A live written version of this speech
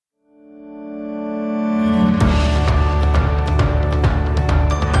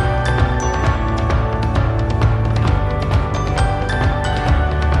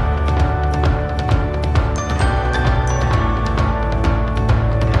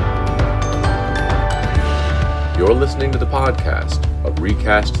You're listening to the podcast of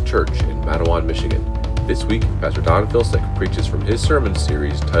Recast Church in Mattawan, Michigan. This week, Pastor Don Filsick preaches from his sermon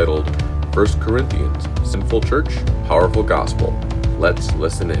series titled 1 Corinthians, Sinful Church, Powerful Gospel. Let's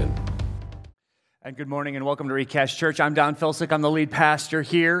listen in. And good morning and welcome to Recast Church. I'm Don Filsick. I'm the lead pastor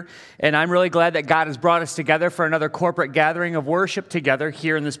here, and I'm really glad that God has brought us together for another corporate gathering of worship together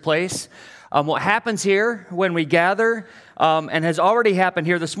here in this place. What happens here when we gather, and has already happened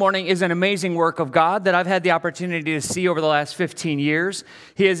here this morning, is an amazing work of God that I've had the opportunity to see over the last 15 years.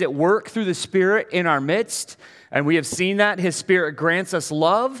 He is at work through the Spirit in our midst, and we have seen that. His Spirit grants us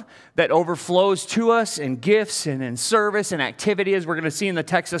love that overflows to us in gifts and in service and activity, as we're going to see in the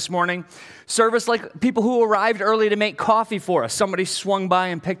text this morning. Service like people who arrived early to make coffee for us. Somebody swung by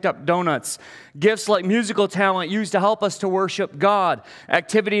and picked up donuts. Gifts like musical talent used to help us to worship God.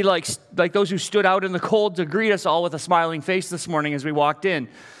 Activity like those who stood out in the cold to greet us all with a smiling face this morning as we walked in.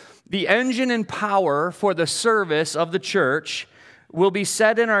 The engine and power for the service of the church will be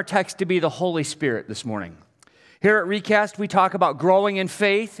said in our text to be the Holy Spirit this morning. Here at Recast, we talk about growing in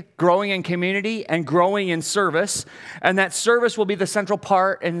faith, growing in community, and growing in service. And that service will be the central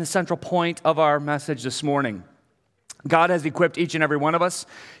part and the central point of our message this morning. God has equipped each and every one of us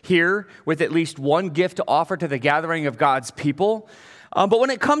here with at least one gift to offer to the gathering of God's people. But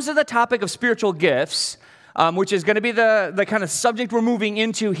when it comes to the topic of spiritual gifts, which is going to be the kind of subject we're moving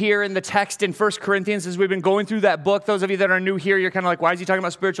into here in the text in 1 Corinthians as we've been going through that book. Those of you that are new here, you're kind of like, why is he talking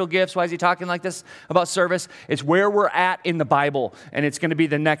about spiritual gifts? Why is he talking like this about service? It's where we're at in the Bible, and it's going to be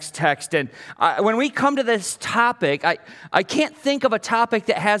the next text. And when we come to this topic, I can't think of a topic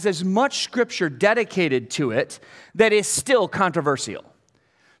that has as much scripture dedicated to it that is still controversial.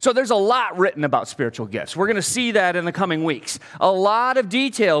 So there's a lot written about spiritual gifts. We're going to see that in the coming weeks. A lot of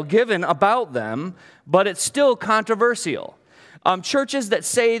detail given about them, but it's still controversial. Churches that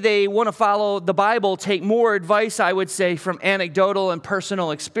say they want to follow the Bible take more advice, I would say, from anecdotal and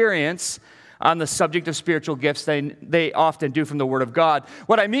personal experience on the subject of spiritual gifts than they often do from the Word of God.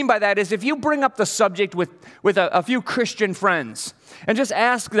 What I mean by that is if you bring up the subject with a few Christian friends and just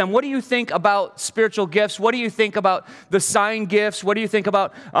ask them, what do you think about spiritual gifts? What do you think about the sign gifts? What do you think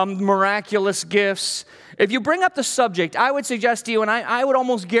about miraculous gifts? If you bring up the subject, I would suggest to you, and I would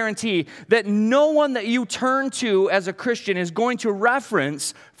almost guarantee that no one that you turn to as a Christian is going to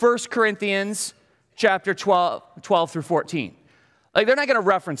reference 1 Corinthians chapter 12 through 14. Like, they're not going to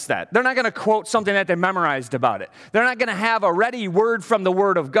reference that. They're not going to quote something that they memorized about it. They're not going to have a ready word from the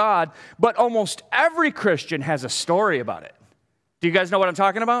Word of God, but almost every Christian has a story about it. Do you guys know what I'm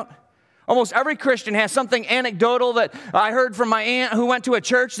talking about? Almost every Christian has something anecdotal that I heard from my aunt who went to a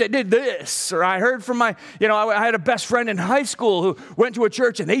church that did this, or I heard from I had a best friend in high school who went to a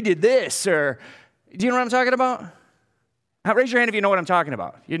church and they did this, or do you know what I'm talking about? Raise your hand if you know what I'm talking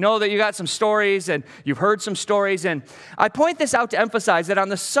about. You know that you got some stories and you've heard some stories. And I point this out to emphasize that on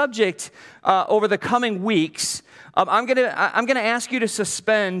the subject over the coming weeks, I'm going to ask you to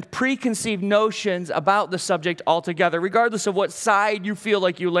suspend preconceived notions about the subject altogether, regardless of what side you feel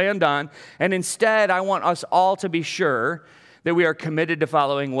like you land on. And instead, I want us all to be sure that we are committed to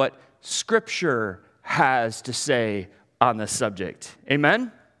following what Scripture has to say on this subject.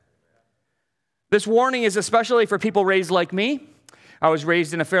 Amen? This warning is especially for people raised like me. I was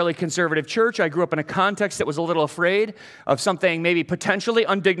raised in a fairly conservative church. I grew up in a context that was a little afraid of something maybe potentially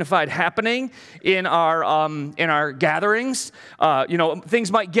undignified happening in our gatherings.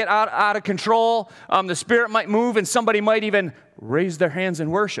 Things might get out of control. The Spirit might move, and somebody might even raise their hands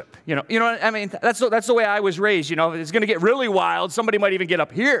in worship. You know what I mean? That's the way I was raised. If it's going to get really wild, somebody might even get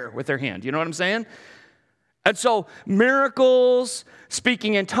up here with their hand. You know what I'm saying? And so miracles,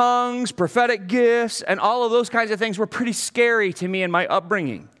 speaking in tongues, prophetic gifts, and all of those kinds of things were pretty scary to me in my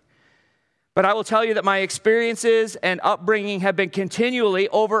upbringing. But I will tell you that my experiences and upbringing have been continually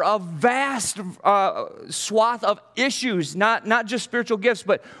over a vast swath of issues, not just spiritual gifts,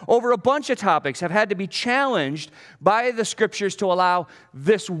 but over a bunch of topics, have had to be challenged by the Scriptures to allow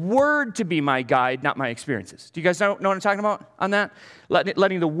this Word to be my guide, not my experiences. Do you guys know what I'm talking about on that?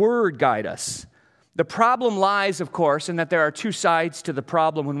 Letting the Word guide us. The problem lies, of course, in that there are two sides to the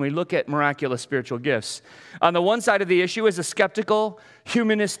problem when we look at miraculous spiritual gifts. On the one side of the issue is a skeptical,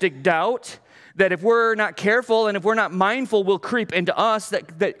 humanistic doubt that if we're not careful and if we're not mindful will creep into us,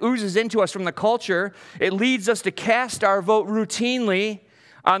 that oozes into us from the culture. It leads us to cast our vote routinely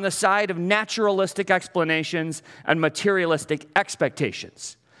on the side of naturalistic explanations and materialistic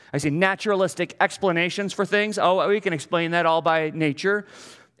expectations. I say naturalistic explanations for things. Oh, we can explain that all by nature.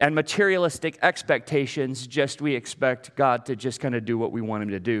 And materialistic expectations, we expect God to just kind of do what we want Him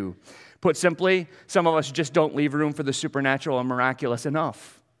to do. Put simply, some of us just don't leave room for the supernatural and miraculous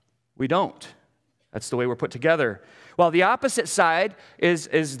enough. We don't. That's the way we're put together. While the opposite side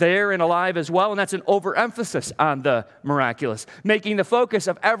is there and alive as well, and that's an overemphasis on the miraculous, making the focus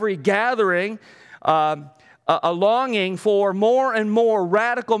of every gathering a longing for more and more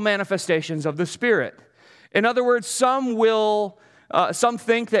radical manifestations of the Spirit. In other words, some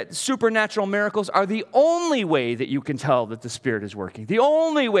think that supernatural miracles are the only way that you can tell that the Spirit is working. The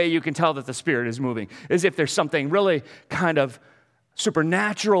only way you can tell that the Spirit is moving is if there's something really kind of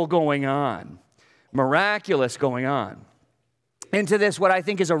supernatural going on, miraculous going on. Into this, what I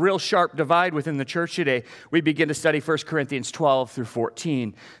think is a real sharp divide within the church today, we begin to study 1 Corinthians 12 through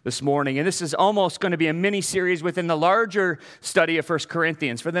 14 this morning. And this is almost going to be a mini-series within the larger study of 1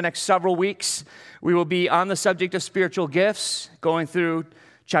 Corinthians. For the next several weeks, we will be on the subject of spiritual gifts, going through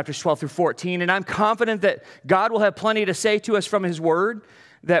chapters 12 through 14. And I'm confident that God will have plenty to say to us from His Word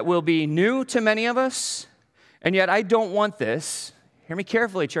that will be new to many of us. And yet I don't want this, hear me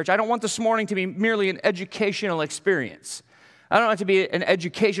carefully, church, I don't want this morning to be merely an educational experience. I don't want it to be an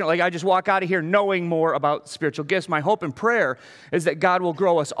educational, like I just walk out of here knowing more about spiritual gifts. My hope and prayer is that God will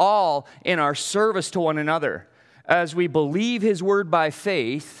grow us all in our service to one another as we believe His Word by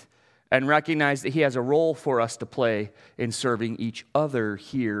faith and recognize that He has a role for us to play in serving each other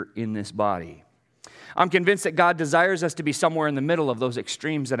here in this body. I'm convinced that God desires us to be somewhere in the middle of those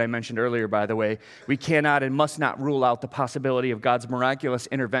extremes that I mentioned earlier, by the way. We cannot and must not rule out the possibility of God's miraculous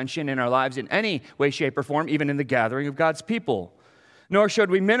intervention in our lives in any way, shape, or form, even in the gathering of God's people. Nor should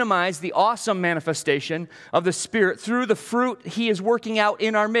we minimize the awesome manifestation of the Spirit through the fruit He is working out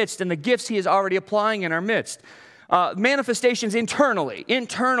in our midst and the gifts He is already applying in our midst. Manifestations internally.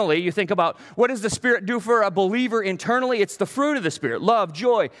 Internally, you think about what does the Spirit do for a believer internally? It's the fruit of the Spirit. Love,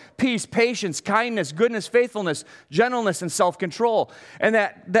 joy, peace, patience, kindness, goodness, faithfulness, gentleness, and self-control. And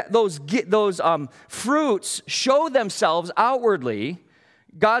those fruits show themselves outwardly.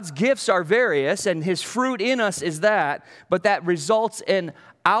 God's gifts are various, and His fruit in us is that, but that results in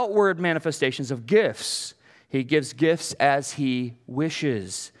outward manifestations of gifts. He gives gifts as He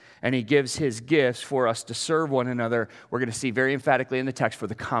wishes. And He gives His gifts for us to serve one another. We're going to see very emphatically in the text for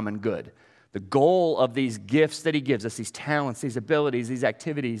the common good. The goal of these gifts that He gives us, these talents, these abilities, these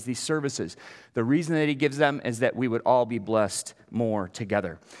activities, these services, the reason that He gives them is that we would all be blessed more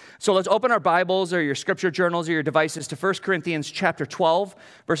together. So let's open our Bibles or your scripture journals or your devices to 1 Corinthians chapter 12,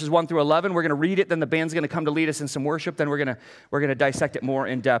 verses 1 through 11. We're going to read it, then the band's going to come to lead us in some worship, then we're going to dissect it more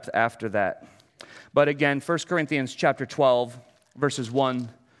in depth after that. But again, 1 Corinthians chapter 12, verses 1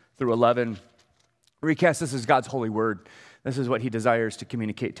 through 11. Recast, this is God's holy word. This is what He desires to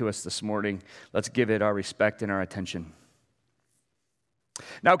communicate to us this morning. Let's give it our respect and our attention.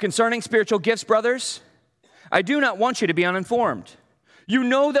 Now, concerning spiritual gifts, brothers, I do not want you to be uninformed. You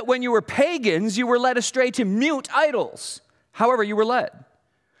know that when you were pagans, you were led astray to mute idols. However, you were led.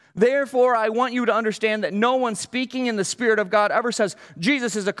 Therefore, I want you to understand that no one speaking in the Spirit of God ever says,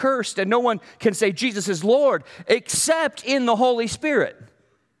 Jesus is accursed, and no one can say Jesus is Lord, except in the Holy Spirit.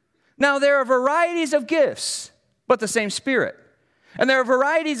 Now, there are varieties of gifts, but the same Spirit. And there are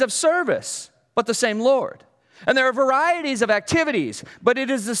varieties of service, but the same Lord. And there are varieties of activities, but it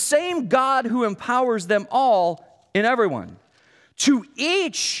is the same God who empowers them all in everyone. To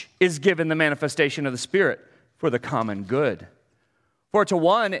each is given the manifestation of the Spirit for the common good. For to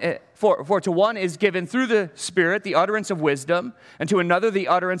one is given through the Spirit the utterance of wisdom, and to another the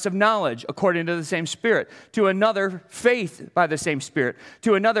utterance of knowledge, according to the same Spirit. To another faith by the same Spirit.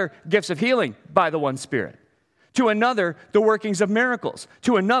 To another gifts of healing by the one Spirit. To another the workings of miracles.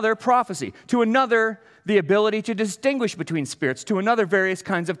 To another prophecy. To another the ability to distinguish between spirits. To another various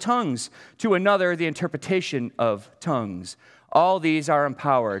kinds of tongues. To another the interpretation of tongues. All these are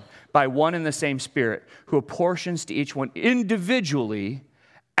empowered by one and the same Spirit, who apportions to each one individually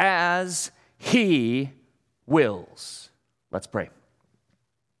as He wills. Let's pray.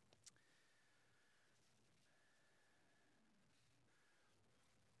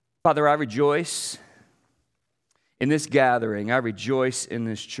 Father, I rejoice in this gathering. I rejoice in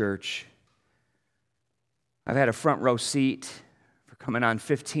this church. I've had a front row seat for coming on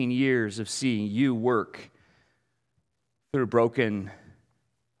 15 years of seeing You work through broken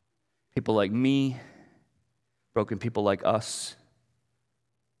people like me, broken people like us,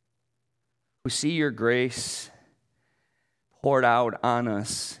 who see Your grace poured out on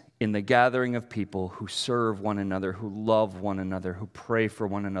us in the gathering of people who serve one another, who love one another, who pray for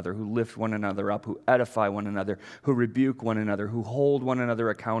one another, who lift one another up, who edify one another, who rebuke one another, who hold one another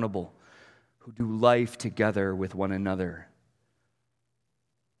accountable, who do life together with one another,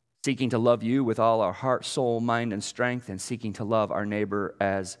 seeking to love You with all our heart, soul, mind, and strength, and seeking to love our neighbor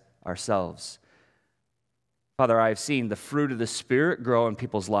as ourselves. Father, I have seen the fruit of the Spirit grow in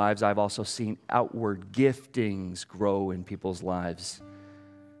people's lives. I've also seen outward giftings grow in people's lives.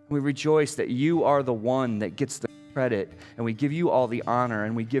 We rejoice that you are the one that gets the credit, and we give you all the honor,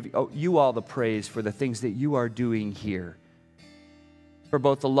 and we give you all the praise for the things that you are doing here. For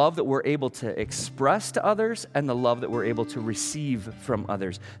both the love that we're able to express to others and the love that we're able to receive from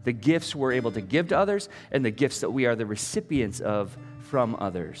others. The gifts we're able to give to others and the gifts that we are the recipients of from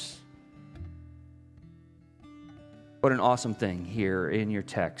others. What an awesome thing here in your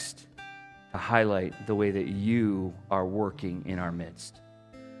text to highlight the way that you are working in our midst.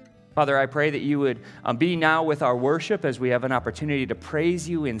 Father, I pray that you would be now with our worship as we have an opportunity to praise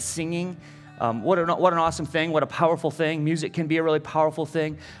you in singing. What an awesome thing, what a powerful thing. Music can be a really powerful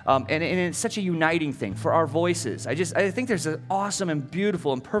thing, and it's such a uniting thing for our voices. I think there's an awesome and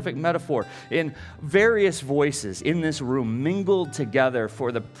beautiful and perfect metaphor in various voices in this room mingled together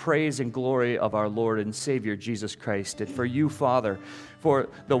for the praise and glory of our Lord and Savior Jesus Christ. And for you, Father, for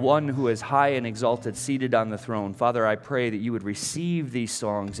the one who is high and exalted, seated on the throne. Father, I pray that you would receive these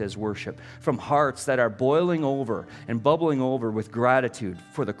songs as worship from hearts that are boiling over and bubbling over with gratitude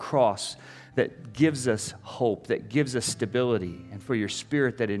for the cross that gives us hope, that gives us stability, and for your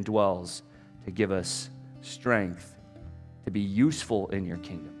Spirit that indwells to give us strength to be useful in your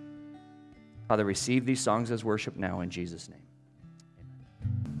kingdom. Father, receive these songs as worship now in Jesus' name.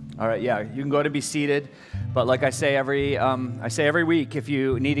 All right, yeah, you can go to be seated, but like I say every week, if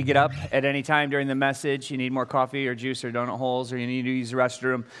you need to get up at any time during the message, you need more coffee or juice or donut holes, or you need to use the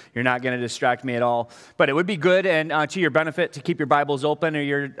restroom, you're not going to distract me at all. But it would be good and to your benefit to keep your Bibles open or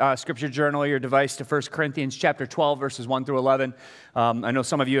your scripture journal or your device to 1 Corinthians chapter 12, verses 1 through 11. I know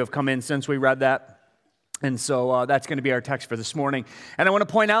some of you have come in since we read that. And so that's going to be our text for this morning. And I want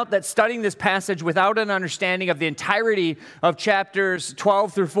to point out that studying this passage without an understanding of the entirety of chapters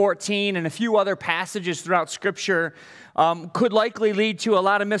 12 through 14 and a few other passages throughout Scripture could likely lead to a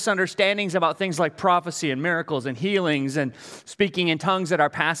lot of misunderstandings about things like prophecy and miracles and healings and speaking in tongues that our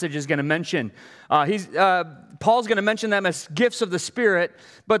passage is going to mention. Paul's going to mention them as gifts of the Spirit,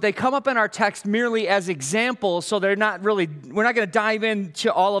 but they come up in our text merely as examples, so we're not going to dive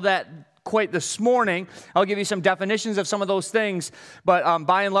into all of that quite this morning. I'll give you some definitions of some of those things, but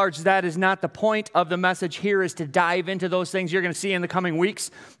by and large, that is not the point of the message here, is to dive into those things. You're going to see in the coming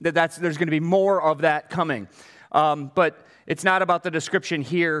weeks that there's going to be more of that coming. But it's not about the description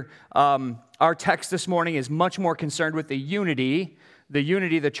here. Our text this morning is much more concerned with the unity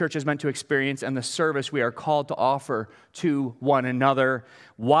the church is meant to experience and the service we are called to offer to one another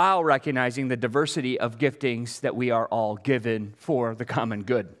while recognizing the diversity of giftings that we are all given for the common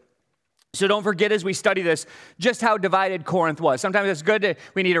good. So don't forget as we study this just how divided Corinth was. Sometimes it's good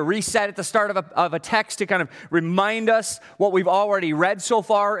we need a reset at the start of a text to kind of remind us what we've already read so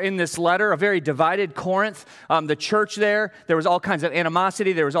far in this letter, a very divided Corinth. The church there was all kinds of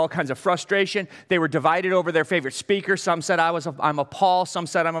animosity. There was all kinds of frustration. They were divided over their favorite speaker. Some said, I'm of Paul. Some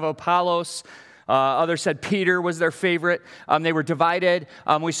said, I'm of Apollos. Others said Peter was their favorite. They were divided.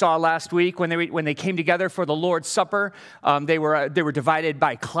 We saw last week when they came together for the Lord's Supper, they were divided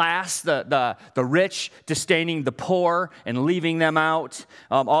by class. The rich disdaining the poor and leaving them out.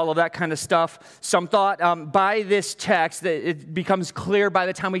 All of that kind of stuff. Some thought by this text that it becomes clear by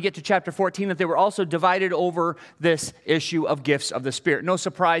the time we get to chapter 14 that they were also divided over this issue of gifts of the Spirit. No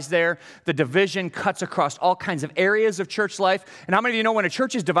surprise there. The division cuts across all kinds of areas of church life. And how many of you know when a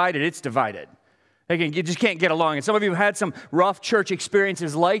church is divided, it's divided? You just can't get along. And some of you have had some rough church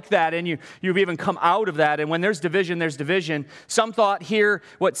experiences like that, and you've even come out of that. And when there's division, there's division. Some thought here,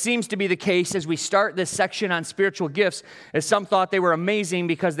 what seems to be the case as we start this section on spiritual gifts, is some thought they were amazing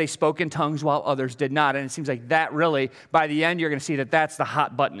because they spoke in tongues while others did not. And it seems like that really, by the end, you're going to see that that's the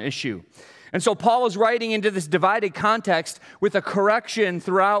hot button issue. And so Paul is writing into this divided context with a correction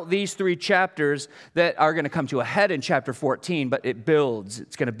throughout these 3 chapters that are going to come to a head in chapter 14, but it builds.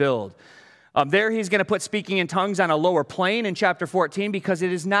 It's going to build. There he's going to put speaking in tongues on a lower plane in chapter 14 because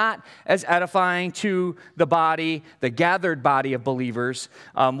it is not as edifying to the body, the gathered body of believers,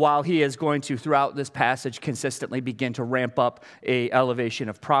 while he is going to, throughout this passage, consistently begin to ramp up an elevation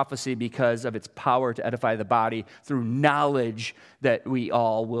of prophecy because of its power to edify the body through knowledge that we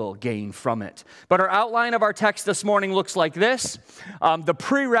all will gain from it. But our outline of our text this morning looks like this. The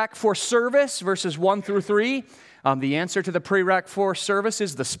prereq for service, verses 1 through 3. The answer to the prereq for service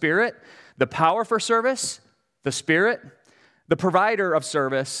is the Spirit. The power for service, the Spirit. The provider of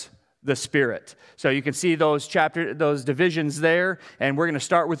service, the Spirit. So you can see those divisions there, and we're going to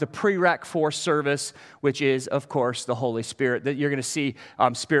start with the prereq for service, which is, of course, the Holy Spirit. That you're going to see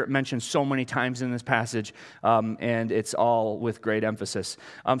Spirit mentioned so many times in this passage, and it's all with great emphasis.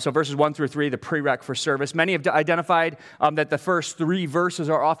 So verses 1 through 3, the prereq for service. Many have identified that the first 3 verses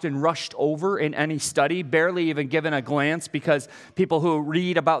are often rushed over in any study, barely even given a glance, because people who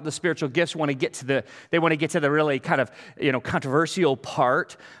read about the spiritual gifts want to get to the really kind of controversial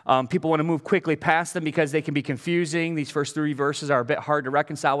part. People want to move quickly past them because they can be confusing. These first 3 verses are a bit hard to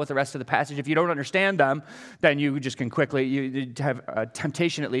reconcile with the rest of the passage. If you don't understand them, then you just can you have a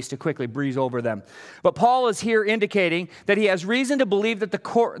temptation at least to quickly breeze over them. But Paul is here indicating that he has reason to believe that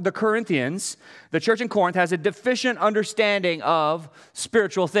the Corinthians, the church in Corinth, has a deficient understanding of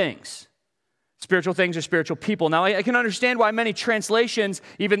spiritual things. Spiritual things or spiritual people. Now, I can understand why many translations,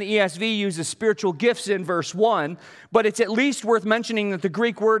 even the ESV, uses spiritual gifts in verse 1, but it's at least worth mentioning that the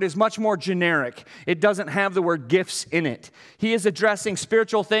Greek word is much more generic. It doesn't have the word gifts in it. He is addressing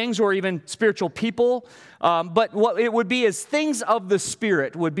spiritual things or even spiritual people, but what it would be is things of the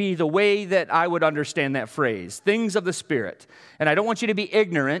Spirit would be the way that I would understand that phrase, things of the Spirit. And I don't want you to be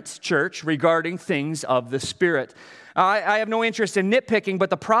ignorant, church, regarding things of the Spirit. I have no interest in nitpicking, but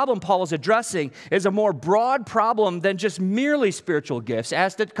the problem Paul is addressing is a more broad problem than just merely spiritual gifts. It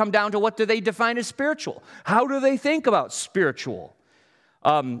has to come down to what do they define as spiritual? How do they think about spiritual?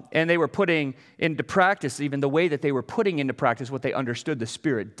 And they were putting into practice, even the way that they were putting into practice what they understood the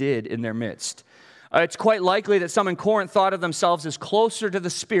Spirit did in their midst. It's quite likely that some in Corinth thought of themselves as closer to the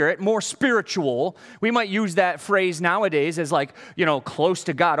Spirit, more spiritual. We might use that phrase nowadays as close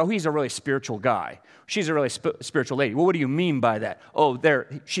to God. Oh, he's a really spiritual guy. She's a really spiritual lady. Well, what do you mean by that? Oh,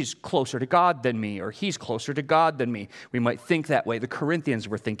 she's closer to God than me, or he's closer to God than me. We might think that way. The Corinthians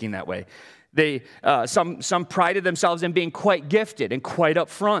were thinking that way. Some prided themselves in being quite gifted and quite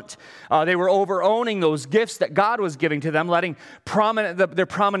upfront. They were over-owning those gifts that God was giving to them, letting their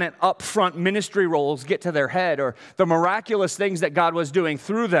prominent upfront ministry roles get to their head, or the miraculous things that God was doing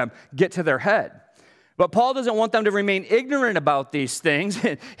through them get to their head. But Paul doesn't want them to remain ignorant about these things.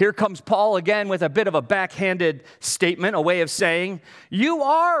 Here comes Paul again with a bit of a backhanded statement, a way of saying, you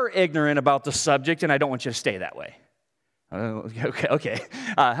are ignorant about the subject, and I don't want you to stay that way. Okay.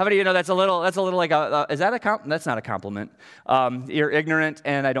 How many of you know that's a little like is that that's not a compliment. You're ignorant,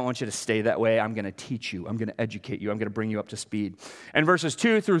 and I don't want you to stay that way. I'm going to teach you. I'm going to educate you. I'm going to bring you up to speed. And verses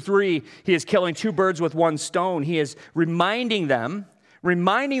 2 through 3, he is killing 2 birds with one stone. He is reminding them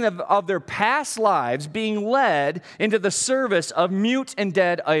of their past lives being led into the service of mute and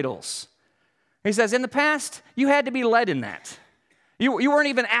dead idols. He says, in the past, you had to be led in that. You weren't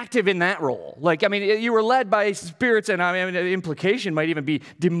even active in that role. You were led by spirits, and the implication might even be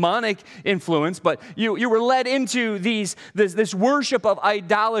demonic influence, but you were led into this worship of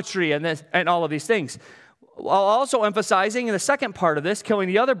idolatry and all of these things. While also emphasizing in the second part of this, killing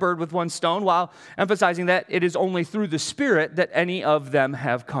the other bird with one stone, while emphasizing that it is only through the Spirit that any of them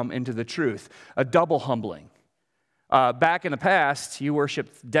have come into the truth. A double humbling. Back in the past, you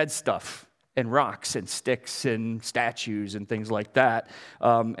worshiped dead stuff and rocks and sticks and statues and things like that.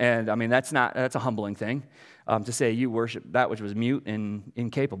 That's a humbling thing to say you worship that which was mute and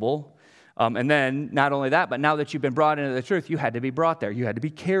incapable. And then, not only that, but now that you've been brought into the truth, you had to be brought there. You had to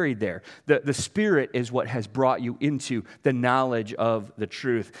be carried there. The Spirit is what has brought you into the knowledge of the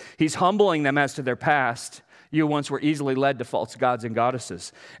truth. He's humbling them as to their past. You once were easily led to false gods and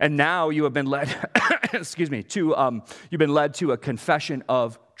goddesses. And now you have been led, you've been led to a confession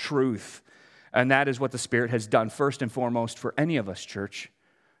of truth. And that is what the Spirit has done first and foremost for any of us, church.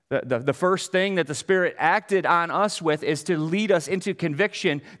 The first thing that the Spirit acted on us with is to lead us into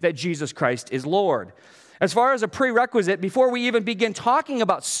conviction that Jesus Christ is Lord. As far as a prerequisite, before we even begin talking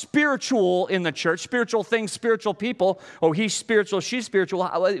about spiritual in the church, spiritual things, spiritual people, he's spiritual, she's spiritual,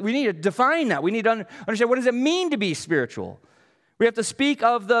 we need to define that. We need to understand, what does it mean to be spiritual? We have to speak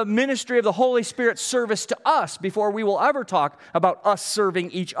of the ministry of the Holy Spirit's service to us before we will ever talk about us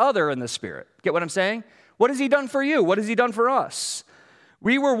serving each other in the Spirit. Get what I'm saying? What has He done for you? What has He done for us?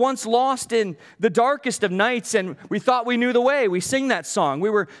 We were once lost in the darkest of nights, and we thought we knew the way. We sing that song.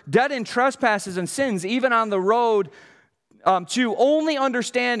 We were dead in trespasses and sins, even on the road to only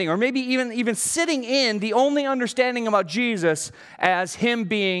understanding, or maybe even sitting in the only understanding about Jesus as Him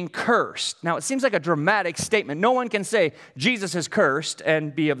being cursed. Now, it seems like a dramatic statement. No one can say Jesus is cursed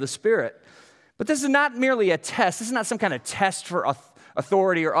and be of the Spirit. But this is not merely a test. This is not some kind of test for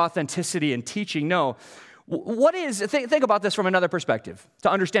authority or authenticity in teaching. No. Think about this from another perspective to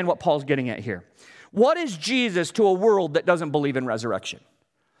understand what Paul's getting at here. What is Jesus to a world that doesn't believe in resurrection?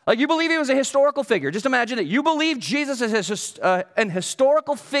 Like you believe he was a historical figure. Just imagine that. You believe Jesus is an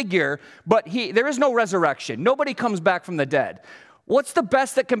historical figure, but there is no resurrection. Nobody comes back from the dead. What's the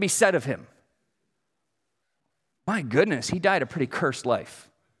best that can be said of him? My goodness, he died a pretty cursed life.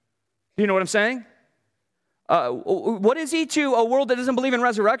 Do you know what I'm saying? What is he to a world that doesn't believe in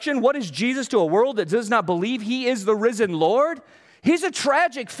resurrection? What is Jesus to a world that does not believe he is the risen Lord? He's a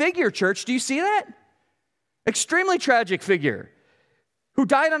tragic figure, church. Do you see that? Extremely tragic figure who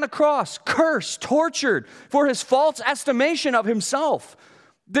died on a cross, cursed, tortured for his false estimation of himself.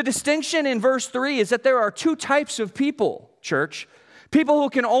 The distinction in verse 3 is that there are two types of people, church. People who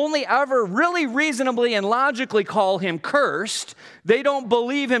can only ever really reasonably and logically call him cursed. They don't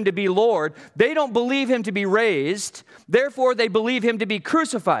believe him to be Lord. They don't believe him to be raised. Therefore, they believe him to be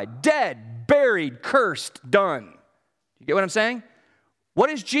crucified, dead, buried, cursed, done. You get what I'm saying? What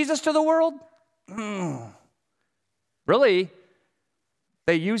is Jesus to the world? Really,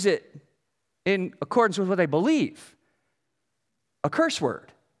 they use it in accordance with what they believe. A curse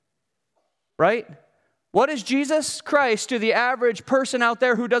word, right? What is Jesus Christ to the average person out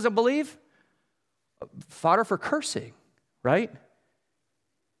there who doesn't believe? Fodder for cursing, right?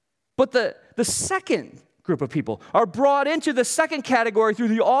 But the second group of people are brought into the second category through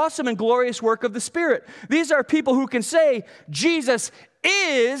the awesome and glorious work of the Spirit. These are people who can say, Jesus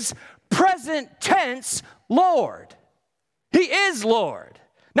is present tense Lord. He is Lord.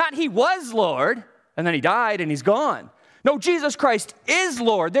 Not he was Lord, and then he died and he's gone. No, Jesus Christ is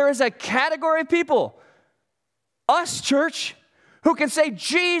Lord. There is a category of people, us, church, who can say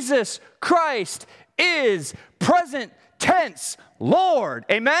Jesus Christ is present tense Lord.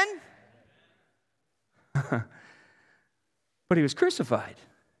 Amen? But he was crucified.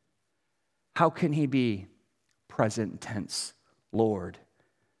 How can he be present tense Lord?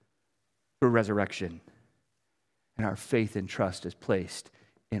 Through resurrection. And our faith and trust is placed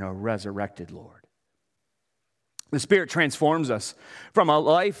in a resurrected Lord. The Spirit transforms us from a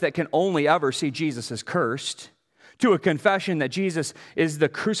life that can only ever see Jesus as cursed to a confession that Jesus is the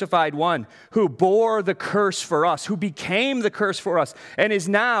crucified one who bore the curse for us, who became the curse for us, and is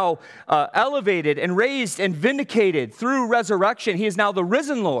now elevated and raised and vindicated through resurrection. He is now the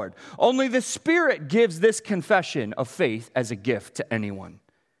risen Lord. Only the Spirit gives this confession of faith as a gift to anyone.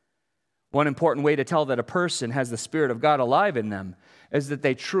 One important way to tell that a person has the Spirit of God alive in them is that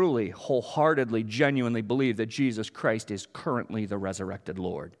they truly, wholeheartedly, genuinely believe that Jesus Christ is currently the resurrected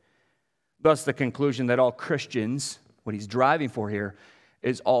Lord. Thus, the conclusion that all Christians, what he's driving for here,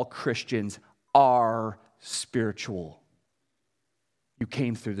 is all Christians are spiritual. You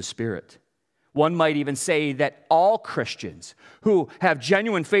came through the Spirit. One might even say that all Christians who have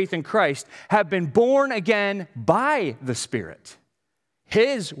genuine faith in Christ have been born again by the Spirit.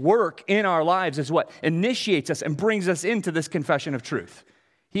 His work in our lives is what initiates us and brings us into this confession of truth.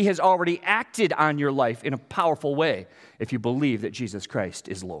 He has already acted on your life in a powerful way if you believe that Jesus Christ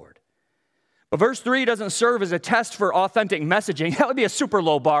is Lord. But verse 3 doesn't serve as a test for authentic messaging. That would be a super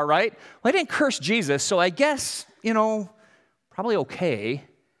low bar, right? Well, I didn't curse Jesus, so I guess, probably okay.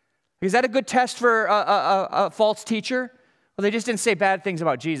 Is that a good test for a false teacher? Well, they just didn't say bad things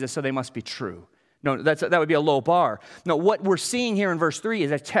about Jesus, so they must be true. No, that would be a low bar. No, what we're seeing here in verse 3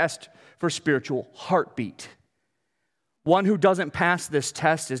 is a test for spiritual heartbeat. One who doesn't pass this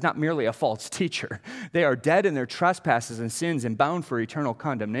test is not merely a false teacher. They are dead in their trespasses and sins and bound for eternal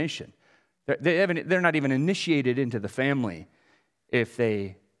condemnation. They're not even initiated into the family if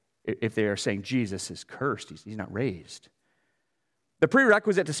they are saying Jesus is cursed, he's not raised. The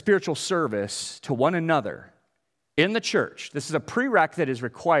prerequisite to spiritual service to one another in the church, this is a prereq that is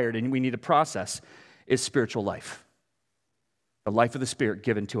required and we need to process, is spiritual life. The life of the Spirit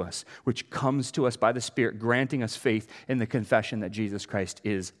given to us, which comes to us by the Spirit, granting us faith in the confession that Jesus Christ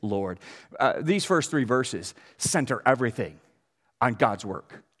is Lord. These first 3 verses center everything on God's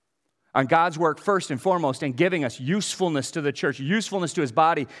work. On God's work first and foremost in giving us usefulness to the church, usefulness to his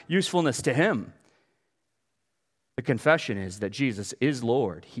body, usefulness to him. The confession is that Jesus is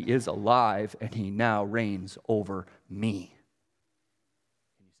Lord, he is alive, and he now reigns over me.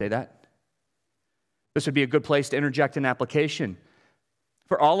 Can you say that? This would be a good place to interject an application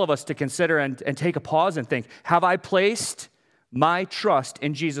for all of us to consider and take a pause and think, have I placed my trust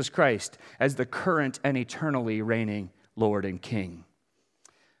in Jesus Christ as the current and eternally reigning Lord and King?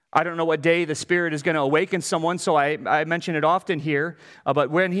 I don't know what day the Spirit is going to awaken someone, so I mention it often here, but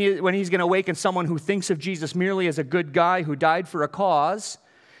when he's going to awaken someone who thinks of Jesus merely as a good guy who died for a cause,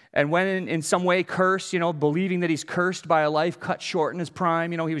 and when in some way cursed, believing that he's cursed by a life cut short in his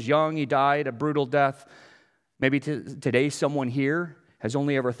prime, he was young, he died a brutal death. Maybe today someone here has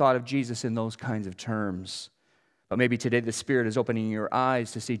only ever thought of Jesus in those kinds of terms. But maybe today the Spirit is opening your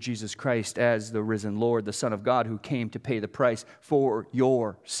eyes to see Jesus Christ as the risen Lord, the Son of God, who came to pay the price for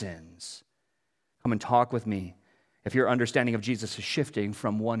your sins. Come and talk with me if your understanding of Jesus is shifting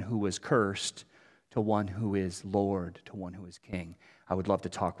from one who was cursed to one who is Lord, to one who is King. I would love to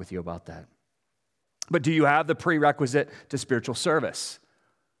talk with you about that. But do you have the prerequisite to spiritual service?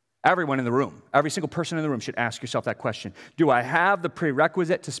 Everyone in the room, every single person in the room should ask yourself that question. Do I have the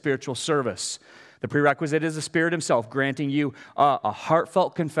prerequisite to spiritual service? The prerequisite is the Spirit himself granting you a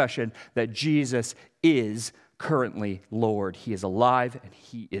heartfelt confession that Jesus is currently Lord. He is alive and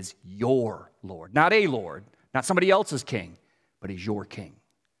he is your Lord. Not a Lord, not somebody else's king, but he's your king.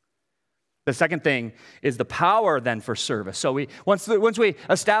 The second thing is the power then for service. So once we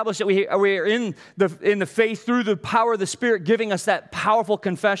establish that we are in the faith through the power of the Spirit giving us that powerful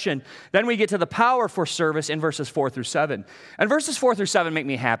confession, then we get to the power for service in verses 4 through 7. And verses 4 through 7 make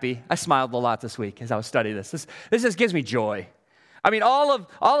me happy. I smiled a lot this week as I was studying this. This just gives me joy. I mean, all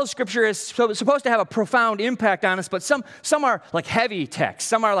of Scripture is supposed to have a profound impact on us, but some are like heavy text.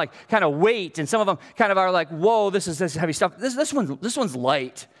 Some are like kind of weight, and some of them kind of are like, whoa, this is heavy stuff. This one's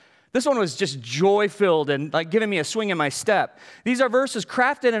light. This one was just joy-filled and like giving me a swing in my step. These are verses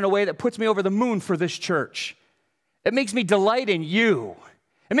crafted in a way that puts me over the moon for this church. It makes me delight in you.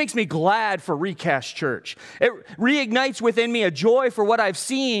 It makes me glad for Recast Church. It reignites within me a joy for what I've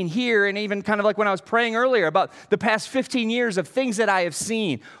seen here, and even kind of like when I was praying earlier about the past 15 years of things that I have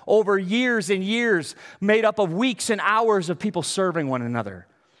seen over years and years, made up of weeks and hours of people serving one another.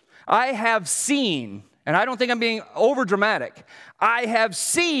 I have seen, and I don't think I'm being over dramatic, I have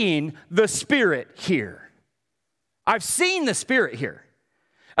seen the Spirit here. I've seen the Spirit here.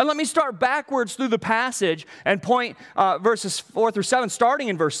 And let me start backwards through the passage and point verses 4 through 7, starting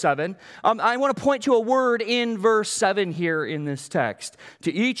in verse 7. I want to point to a word in verse 7 here in this text.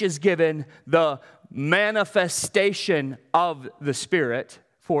 To each is given the manifestation of the Spirit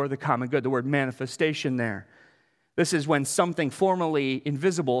for the common good. The word manifestation there. This is when something formerly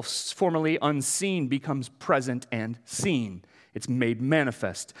invisible, formerly unseen, becomes present and seen. It's made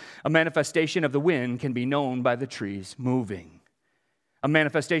manifest. A manifestation of the wind can be known by the trees moving. A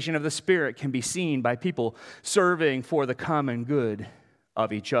manifestation of the Spirit can be seen by people serving for the common good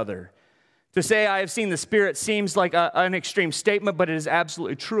of each other. To say I have seen the Spirit seems like an extreme statement, but it is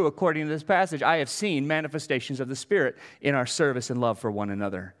absolutely true according to this passage. I have seen manifestations of the Spirit in our service and love for one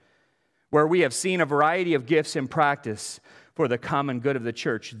another, where we have seen a variety of gifts in practice for the common good of the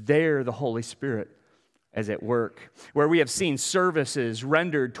church. There the Holy Spirit is at work. Where we have seen services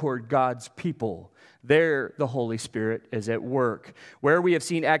rendered toward God's people, there the Holy Spirit is at work. Where we have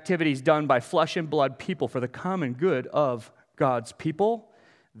seen activities done by flesh and blood people for the common good of God's people,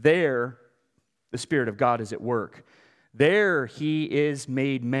 there the Spirit of God is at work. There he is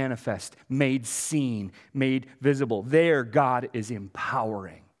made manifest, made seen, made visible. There God is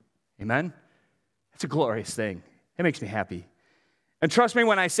empowering. Amen? It's a glorious thing. It makes me happy. And trust me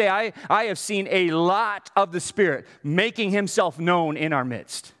when I say I have seen a lot of the Spirit making himself known in our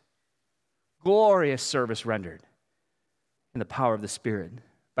midst. Glorious service rendered in the power of the Spirit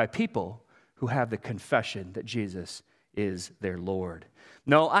by people who have the confession that Jesus is their Lord.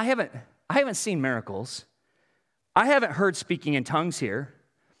 No, I haven't seen miracles. I haven't heard speaking in tongues here.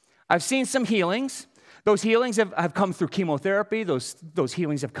 I've seen some healings. Those healings have come through chemotherapy. Those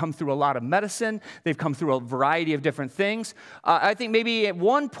healings have come through a lot of medicine. They've come through a variety of different things. I think maybe at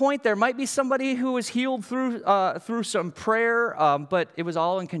one point there might be somebody who was healed through some prayer, but it was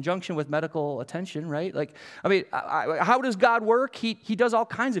all in conjunction with medical attention, right? Like, I mean, how does God work? He does all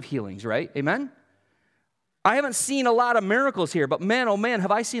kinds of healings, right? Amen? I haven't seen a lot of miracles here, but man, oh man,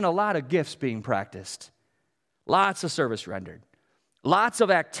 have I seen a lot of gifts being practiced. Lots of service rendered. Lots of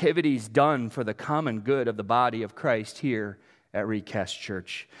activities done for the common good of the body of Christ here at Recast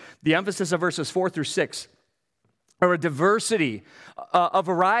Church. The emphasis of verses 4 through 6 are a diversity, a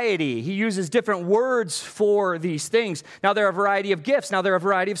variety. He uses different words for these things. Now there are a variety of gifts. Now there are a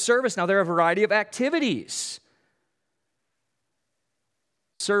variety of service. Now there are a variety of activities.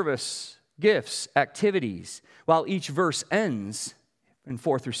 Service, gifts, activities. While each verse ends in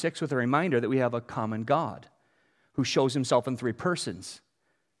 4 through 6 with a reminder that we have a common God who shows himself in three persons: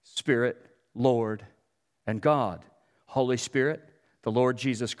 Spirit, Lord, and God. Holy Spirit, the Lord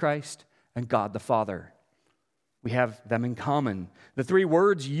Jesus Christ, and God the Father. We have them in common. The three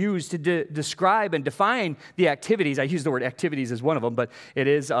words used to describe and define the activities, I use the word activities as one of them, but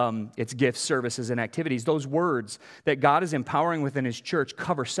it's gifts, services, and activities. Those words that God is empowering within his church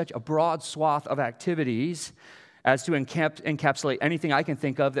cover such a broad swath of activities as to encapsulate anything I can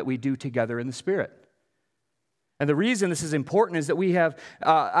think of that we do together in the Spirit. And the reason this is important is that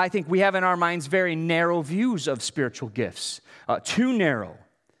I think we have in our minds very narrow views of spiritual gifts, too narrow.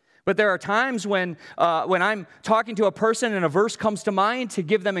 But there are times when I'm talking to a person and a verse comes to mind to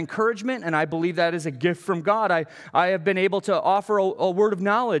give them encouragement, and I believe that is a gift from God. I have been able to offer a word of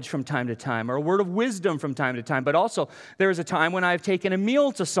knowledge from time to time, or a word of wisdom from time to time. But also, there is a time when I've taken a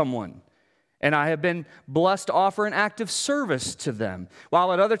meal to someone, and I have been blessed to offer an act of service to them.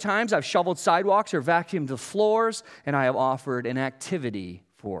 While at other times, I've shoveled sidewalks or vacuumed the floors, and I have offered an activity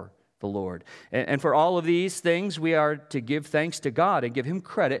for the Lord. And for all of these things, we are to give thanks to God and give Him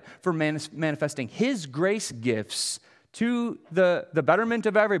credit for manifesting His grace gifts to the betterment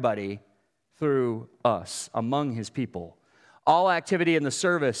of everybody through us, among His people. All activity in the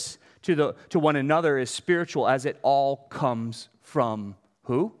service to one another is spiritual, as it all comes from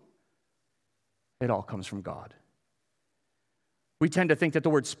who? It all comes from God. We tend to think that the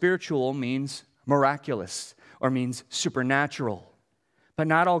word spiritual means miraculous or means supernatural. But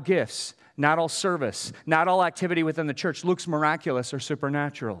not all gifts, not all service, not all activity within the church looks miraculous or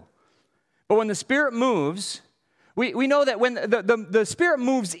supernatural. But when the Spirit moves, we know that when the Spirit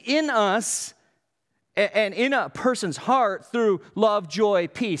moves in us and in a person's heart through love, joy,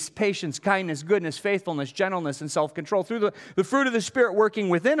 peace, patience, kindness, goodness, faithfulness, gentleness, and self-control, through the fruit of the Spirit working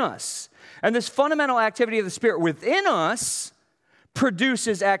within us. And this fundamental activity of the Spirit within us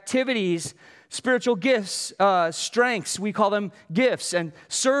produces activities, spiritual gifts, strengths, we call them gifts, and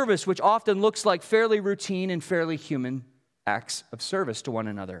service, which often looks like fairly routine and fairly human acts of service to one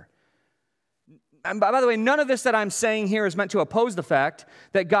another. And by the way, none of this that I'm saying here is meant to oppose the fact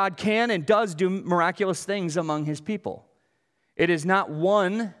that God can and does do miraculous things among His people. It is not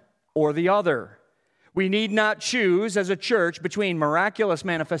one or the other. We need not choose as a church between miraculous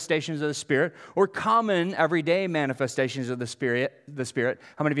manifestations of the Spirit or common everyday manifestations of the Spirit.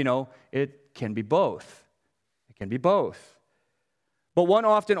 How many of you know it can be both? It can be both. But one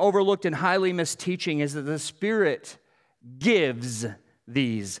often overlooked and highly missed teaching is that the Spirit gives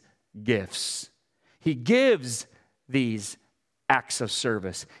these gifts. He gives these acts of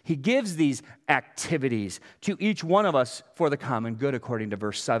service. He gives these activities to each one of us for the common good, according to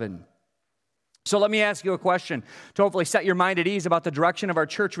verse 7. So let me ask you a question to hopefully set your mind at ease about the direction of our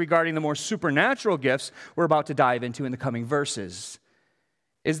church regarding the more supernatural gifts we're about to dive into in the coming verses.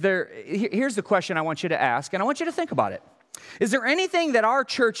 Here's the question I want you to ask, and I want you to think about it. Is there anything that our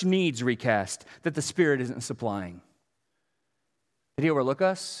church needs, Recast, that the Spirit isn't supplying? Did He overlook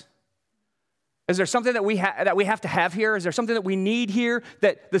us? Is there something that we have to have here? Is there something that we need here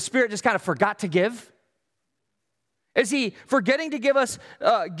that the Spirit just kind of forgot to give? Is He forgetting to give us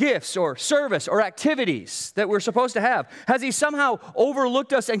gifts or service or activities that we're supposed to have? Has He somehow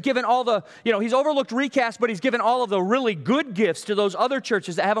overlooked us and given all the, He's overlooked Recast, but He's given all of the really good gifts to those other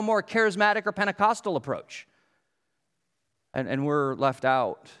churches that have a more charismatic or Pentecostal approach? And we're left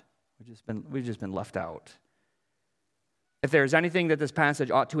out. We've just been left out. If there's anything that this passage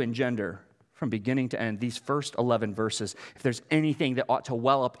ought to engender, from beginning to end, these first 11 verses, if there's anything that ought to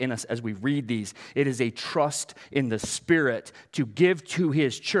well up in us as we read these, it is a trust in the Spirit to give to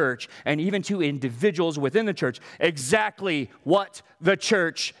His church and even to individuals within the church exactly what the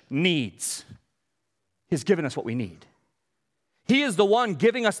church needs. He's given us what we need. He is the one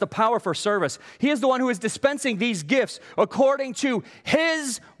giving us the power for service. He is the one who is dispensing these gifts according to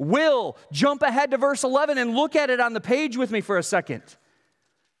His will. Jump ahead to verse 11 and look at it on the page with me for a second.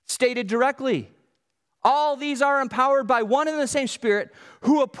 Stated directly, all these are empowered by one and the same Spirit,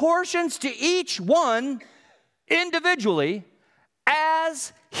 who apportions to each one individually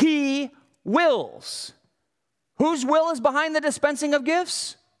as He wills. Whose will is behind the dispensing of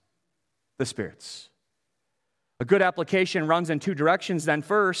gifts? The Spirit's. A good application runs in two directions. Then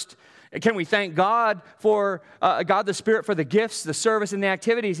first, can we thank God for God the Spirit for the gifts, the service, and the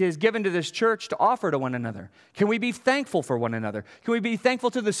activities He has given to this church to offer to one another? Can we be thankful for one another? Can we be thankful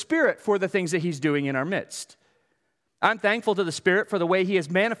to the Spirit for the things that He's doing in our midst? I'm thankful to the Spirit for the way He has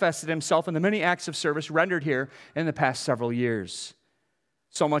manifested Himself in the many acts of service rendered here in the past several years.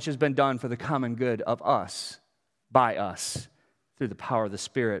 So much has been done for the common good of us, by us, through the power of the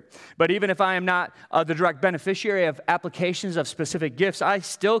Spirit. But even if I am not the direct beneficiary of applications of specific gifts, I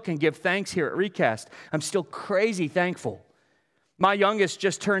still can give thanks here at Recast. I'm still crazy thankful. My youngest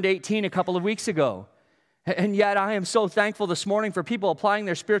just turned 18 a couple of weeks ago. And yet I am so thankful this morning for people applying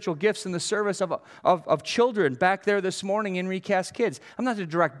their spiritual gifts in the service of children back there this morning in Recast Kids. I'm not the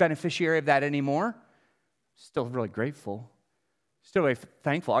direct beneficiary of that anymore. Still really grateful. Still really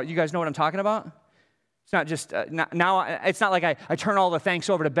thankful. You guys know what I'm talking about? It's not just, now, it's not like I turn all the thanks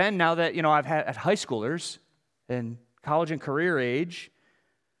over to Ben now that, I've had high schoolers and college and career age.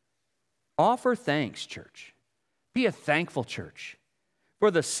 Offer thanks, church. Be a thankful church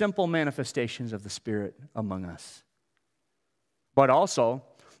for the simple manifestations of the Spirit among us. But also,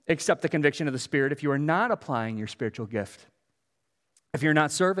 accept the conviction of the Spirit if you are not applying your spiritual gift, if you're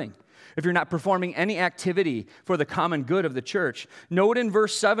not serving, if you're not performing any activity for the common good of the church. Note in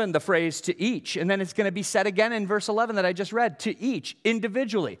verse 7 the phrase to each, and then it's going to be said again in verse 11 that I just read, to each,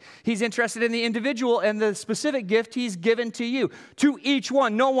 individually. He's interested in the individual and the specific gift he's given to you. To each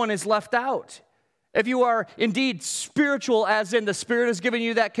one, no one is left out. If you are indeed spiritual, as in the Spirit has given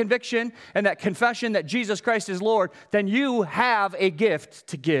you that conviction and that confession that Jesus Christ is Lord, then you have a gift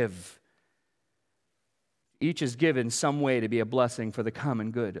to give. Each is given some way to be a blessing for the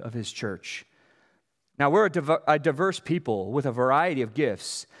common good of his church. Now, we're a diverse people with a variety of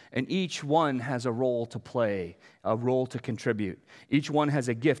gifts, and each one has a role to play, a role to contribute. Each one has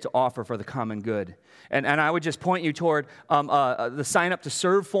a gift to offer for the common good. And I would just point you toward the Sign Up to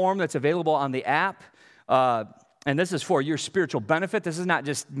Serve form that's available on the app. And this is for your spiritual benefit. This is not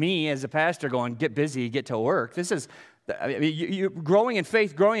just me as a pastor going, get busy, get to work. This is you growing in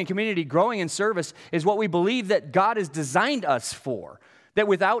faith, growing in community, growing in service is what we believe that God has designed us for. That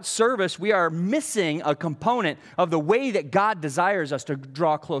without service, we are missing a component of the way that God desires us to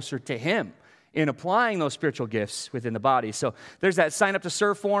draw closer to Him in applying those spiritual gifts within the body. So there's that Sign Up to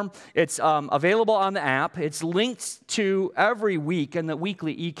Serve form. It's available on the app. It's linked to every week in the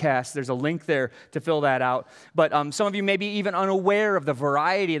weekly eCast. There's a link there to fill that out. But some of you may be even unaware of the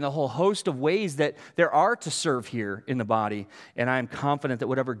variety and the whole host of ways that there are to serve here in the body. And I am confident that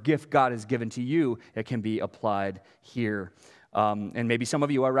whatever gift God has given to you, it can be applied here. And maybe some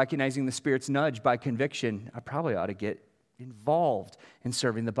of you are recognizing the Spirit's nudge by conviction. I probably ought to get involved in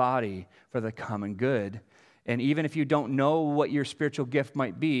serving the body for the common good. And even if you don't know what your spiritual gift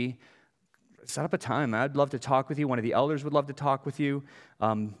might be, set up a time. I'd love to talk with you. One of the elders would love to talk with you.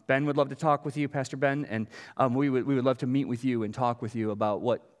 Ben would love to talk with you, Pastor Ben, and we would love to meet with you and talk with you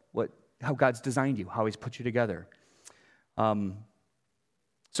about how God's designed you, how He's put you together.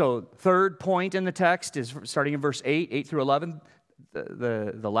 So third point in the text is starting in verse 8 through 11.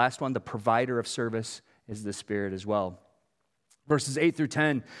 The last one, the provider of service, is the Spirit as well. Verses 8 through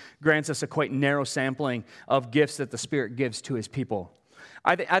 10 grants us a quite narrow sampling of gifts that the Spirit gives to His people.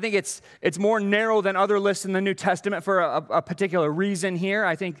 I think it's more narrow than other lists in the New Testament for a particular reason here.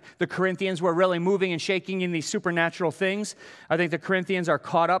 I think the Corinthians were really moving and shaking in these supernatural things. I think the Corinthians are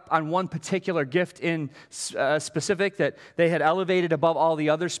caught up on one particular gift in specific that they had elevated above all the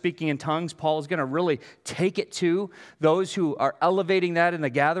others, speaking in tongues. Paul is going to really take it to those who are elevating that in the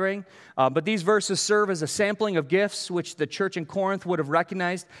gathering. But these verses serve as a sampling of gifts which the church in Corinth would have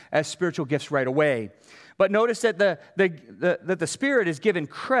recognized as spiritual gifts right away. But notice that the Spirit is given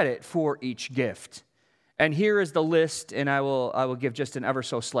credit for each gift. And here is the list, and I will give just an ever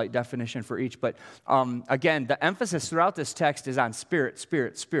so slight definition for each. But again, the emphasis throughout this text is on Spirit,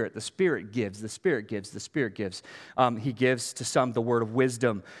 Spirit, Spirit. The Spirit gives, the Spirit gives, the Spirit gives. He gives to some the word of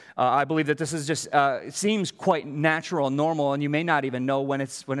wisdom. I believe that this is just it seems quite natural and normal, and you may not even know when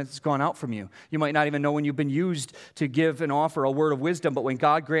it's gone out from you. You might not even know when you've been used to give and offer a word of wisdom. But when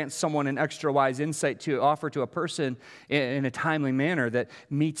God grants someone an extra wise insight to offer to a person in a timely manner that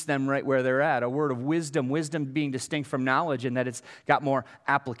meets them right where they're at, a word of wisdom being distinct from knowledge in that it's got more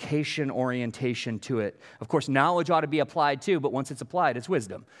application orientation to it. Of course, knowledge ought to be applied too, but once it's applied, it's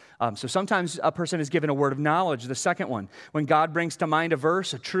wisdom. So sometimes a person is given a word of knowledge, the second one. When God brings to mind a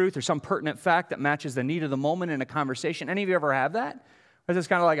verse, a truth, or some pertinent fact that matches the need of the moment in a conversation. Any of you ever have that? Or it's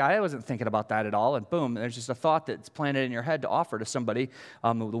kind of like, I wasn't thinking about that at all, and boom, there's just a thought that's planted in your head to offer to somebody,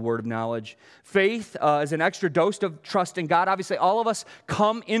 the word of knowledge. Faith is an extra dose of trust in God. Obviously, all of us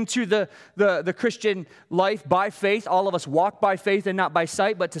come into the Christian life by faith. All of us walk by faith and not by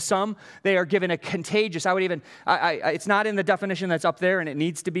sight, but to some, they are given a contagious, it's not in the definition that's up there, and it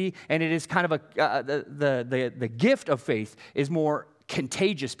needs to be, and it is kind of the gift of faith is more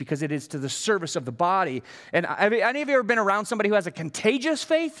contagious because it is to the service of the body. And any of you ever been around somebody who has a contagious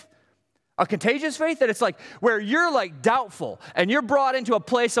faith? A contagious faith that it's like where you're like doubtful and you're brought into a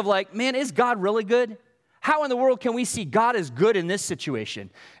place of like, man, is God really good? How in the world can we see God is good in this situation?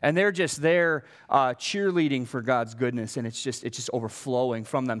 And they're just there cheerleading for God's goodness, and it's just overflowing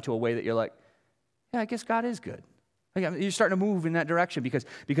from them to a way that you're like, yeah, I guess God is good. You're starting to move in that direction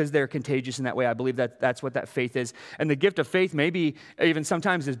because they're contagious in that way. I believe that's what that faith is. And the gift of faith maybe even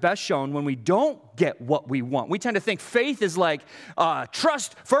sometimes is best shown when we don't get what we want. We tend to think faith is like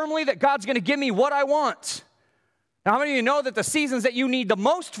trust firmly that God's going to give me what I want. Now, how many of you know that the seasons that you need the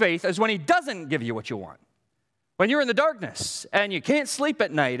most faith is when He doesn't give you what you want? When you're in the darkness and you can't sleep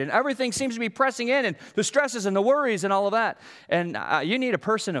at night and everything seems to be pressing in and the stresses and the worries and all of that. And you need a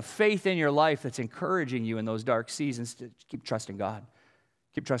person of faith in your life that's encouraging you in those dark seasons to keep trusting God.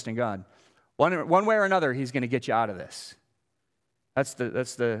 Keep trusting God. One way or another, he's going to get you out of this.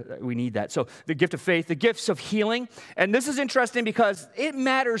 We need that. So the gift of faith, the gifts of healing. And this is interesting because it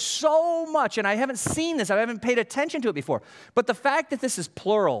matters so much. And I haven't seen this. I haven't paid attention to it before. But the fact that this is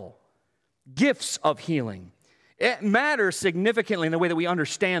plural, gifts of healing, it matters significantly in the way that we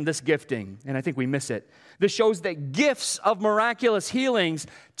understand this gifting, and I think we miss it. This shows that gifts of miraculous healings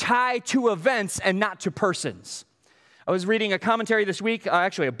tie to events and not to persons. I was reading a commentary this week,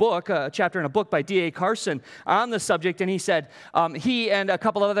 actually a chapter in a book by D.A. Carson on the subject, and he said he and a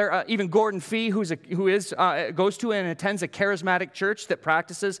couple of other, even Gordon Fee, goes to and attends a charismatic church that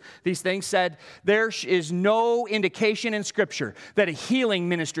practices these things, said there is no indication in Scripture that a healing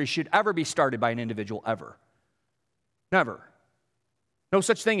ministry should ever be started by an individual, ever. Never. No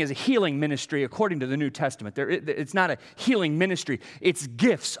such thing as a healing ministry according to the New Testament. It's not a healing ministry. It's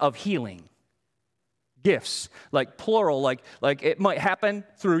gifts of healing. Gifts, like plural, like it might happen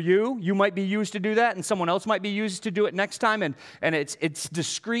through you. You might be used to do that, and someone else might be used to do it next time. And it's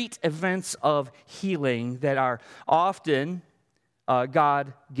discrete events of healing that are often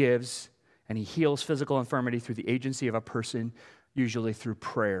God gives, and he heals physical infirmity through the agency of a person, usually through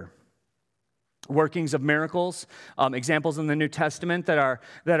prayer. Workings of miracles, examples in the New Testament that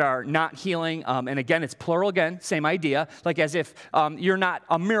are not healing, and again, it's plural again, same idea, like as if you're not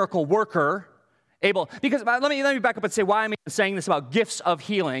a miracle worker, because let me back up and say why I'm saying this about gifts of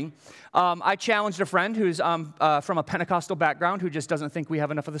healing. I challenged a friend who's from a Pentecostal background who just doesn't think we have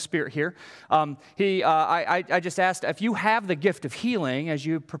enough of the Spirit here. I just asked, if you have the gift of healing as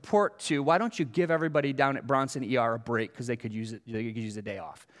you purport to, why don't you give everybody down at Bronson ER a break because they could use a day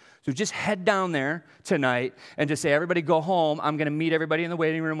off. So just head down there tonight and just say, everybody go home. I'm going to meet everybody in the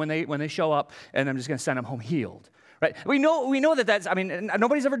waiting room when they show up, and I'm just going to send them home healed. Right? We know that's,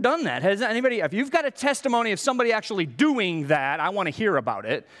 nobody's ever done that. Has anybody, if you've got a testimony of somebody actually doing that, I want to hear about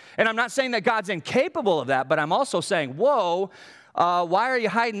it. And I'm not saying that God's incapable of that, but I'm also saying, whoa, why are you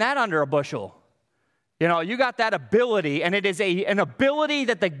hiding that under a bushel? You got that ability, and it is an ability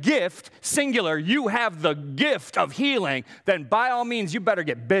that the gift, singular, you have the gift of healing, then by all means, you better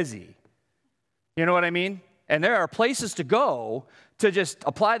get busy. You know what I mean? And there are places to go to just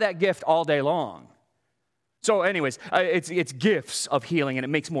apply that gift all day long. So anyways, it's gifts of healing, and it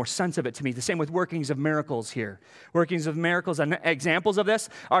makes more sense of it to me. The same with workings of miracles here. Workings of miracles, and examples of this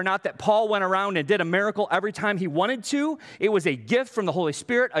are not that Paul went around and did a miracle every time he wanted to. It was a gift from the Holy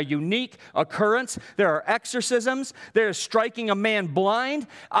Spirit, a unique occurrence. There are exorcisms. There's striking a man blind.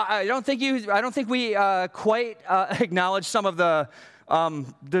 I don't think we quite acknowledge some of the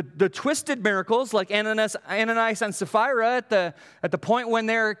twisted miracles like Ananias and Sapphira at the point when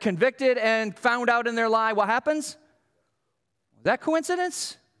they're convicted and found out in their lie. What happens? Was that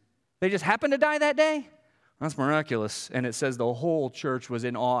coincidence? They just happened to die that day? That's miraculous. And it says the whole church was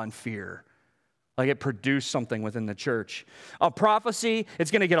in awe and fear. Like it produced something within the church. Prophecy, it's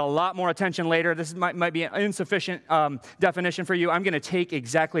going to get a lot more attention later. This might be an insufficient definition for you. I'm going to take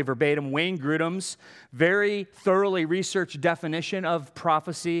exactly verbatim Wayne Grudem's very thoroughly researched definition of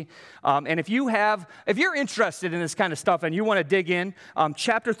prophecy. And if you're interested in this kind of stuff and you want to dig in,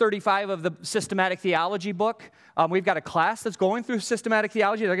 chapter 35 of the Systematic Theology book, we've got a class that's going through systematic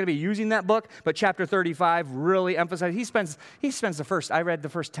theology. They're going to be using that book, but chapter 35 really emphasizes. I read the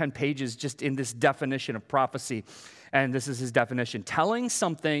first 10 pages just in this definition of prophecy, and this is his definition: telling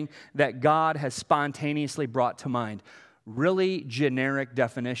something that God has spontaneously brought to mind. Really generic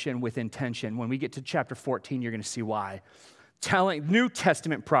definition with intention. When we get to chapter 14, you're going to see why. New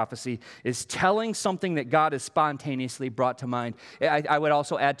Testament prophecy is telling something that God has spontaneously brought to mind. I would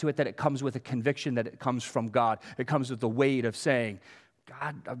also add to it that it comes with a conviction that it comes from God. It comes with the weight of saying,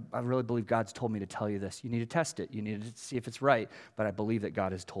 God, I really believe God's told me to tell you this. You need to test it. You need to see if it's right. But I believe that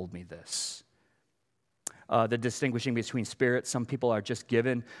God has told me this. The distinguishing between spirits. Some people are just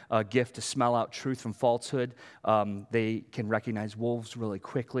given a gift to smell out truth from falsehood. They can recognize wolves really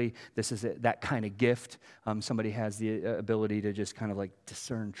quickly. This is that kind of gift. Somebody has the ability to just kind of like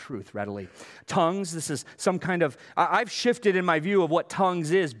discern truth readily. Tongues, this is some kind of, I've shifted in my view of what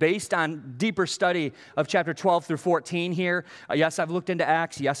tongues is based on deeper study of chapter 12 through 14 here. Yes, I've looked into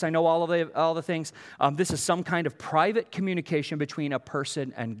Acts. Yes, I know all the things. This is some kind of private communication between a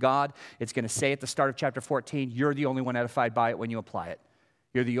person and God. It's going to say at the start of chapter 14, you're the only one edified by it when you apply it.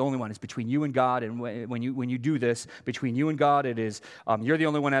 You're the only one. It's between you and God, and when you do this, between you and God, it is, you're the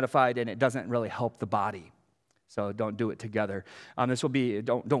only one edified, and it doesn't really help the body. So don't do it together.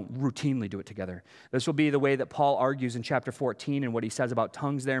 Don't routinely do it together. This will be the way that Paul argues in chapter 14, and what he says about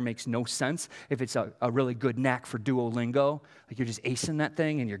tongues there makes no sense if it's a really good knack for Duolingo, like you're just acing that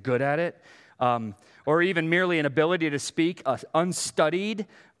thing and you're good at it. Or even merely an ability to speak unstudied,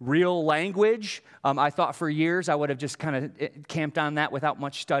 real language. I thought for years I would have just kind of camped on that without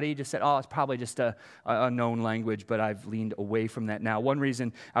much study, just said, it's probably just a known language, but I've leaned away from that now. One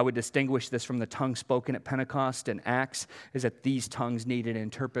reason I would distinguish this from the tongue spoken at Pentecost and Acts is that these tongues needed an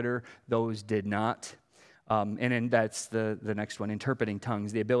interpreter, those did not. And then that's the next one, interpreting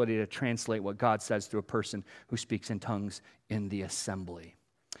tongues, the ability to translate what God says through a person who speaks in tongues in the assembly.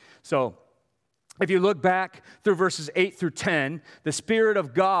 So, if you look back through verses 8 through 10, the Spirit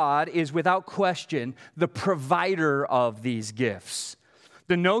of God is without question the provider of these gifts.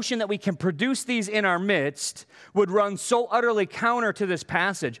 The notion that we can produce these in our midst would run so utterly counter to this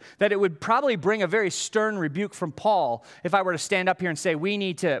passage that it would probably bring a very stern rebuke from Paul if I were to stand up here and say, we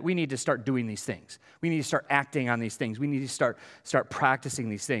need to start doing these things. We need to start acting on these things. We need to start practicing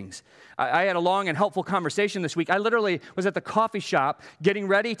these things. I had a long and helpful conversation this week. I literally was at the coffee shop getting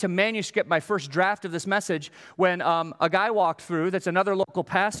ready to manuscript my first draft of this message when a guy walked through that's another local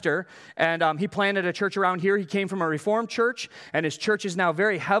pastor, and he planted a church around here. He came from a Reformed church, and his church is now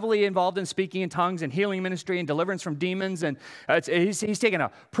very heavily involved in speaking in tongues and healing ministry and deliverance from demons, and he's taken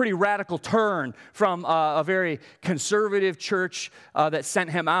a pretty radical turn from a very conservative church that sent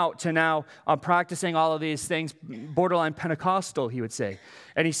him out to now practicing all of these things, borderline Pentecostal, he would say.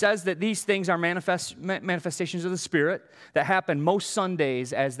 And he says that these things are manifestations of the Spirit that happen most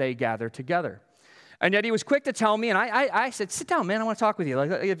Sundays as they gather together. And yet he was quick to tell me, and I said, sit down, man, I want to talk with you.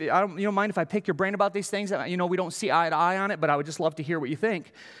 Like, you don't mind if I pick your brain about these things? We don't see eye to eye on it, but I would just love to hear what you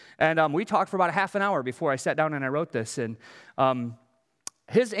think. And we talked for about a half an hour before I sat down and I wrote this. And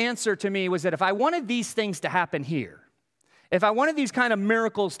his answer to me was that if I wanted these things to happen here, if I wanted these kind of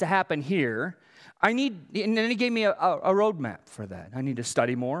miracles to happen here, and then he gave me a roadmap for that. I need to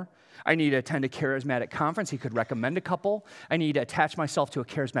study more. I need to attend a charismatic conference. He could recommend a couple. I need to attach myself to a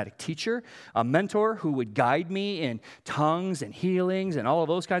charismatic teacher, a mentor who would guide me in tongues and healings and all of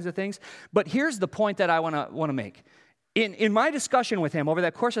those kinds of things. But here's the point that I want to make. In my discussion with him over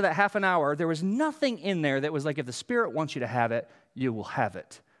that course of that half an hour, there was nothing in there that was like, if the Spirit wants you to have it, you will have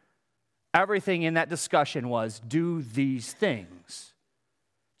it. Everything in that discussion was, do these things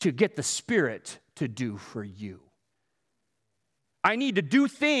to get the Spirit to do for you. I need to do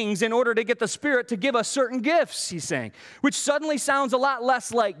things in order to get the Spirit to give us certain gifts, he's saying, which suddenly sounds a lot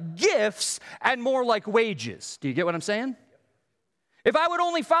less like gifts and more like wages. Do you get what I'm saying? If I would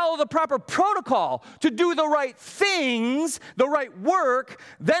only follow the proper protocol to do the right things, the right work,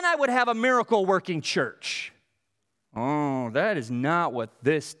 then I would have a miracle-working church. Oh, that is not what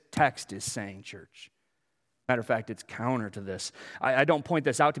this text is saying, church. Matter of fact, it's counter to this. I don't point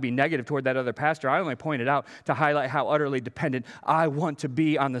this out to be negative toward that other pastor. I only point it out to highlight how utterly dependent I want to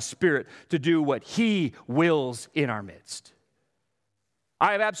be on the Spirit to do what He wills in our midst.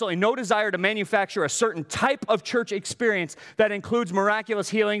 I have absolutely no desire to manufacture a certain type of church experience that includes miraculous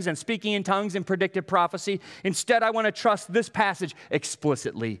healings and speaking in tongues and predictive prophecy. Instead, I want to trust this passage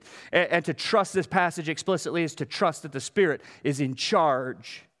explicitly. And to trust this passage explicitly is to trust that the Spirit is in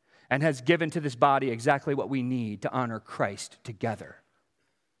charge and has given to this body exactly what we need to honor Christ together.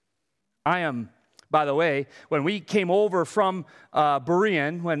 By the way, when we came over from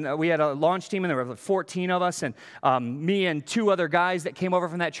Berean, when we had a launch team and there were 14 of us, and me and two other guys that came over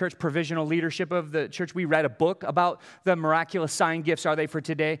from that church, provisional leadership of the church, we read a book about the miraculous sign gifts, are they for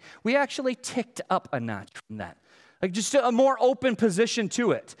today? We actually ticked up a notch from that. Like just a more open position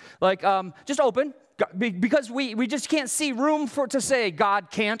to it. Like just open. Because we just can't see room to say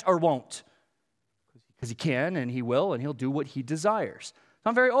God can't or won't. Because He can and He will and He'll do what He desires. So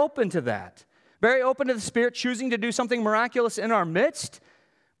I'm very open to that. Very open to the Spirit choosing to do something miraculous in our midst.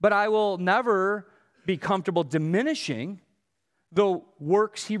 But I will never be comfortable diminishing the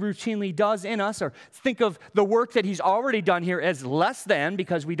works He routinely does in us, or think of the work that He's already done here as less than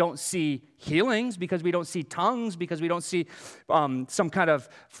because we don't see healings, because we don't see tongues, because we don't see some kind of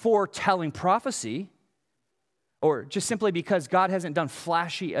foretelling prophecy, or just simply because God hasn't done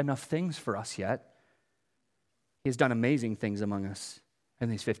flashy enough things for us yet. He has done amazing things among us in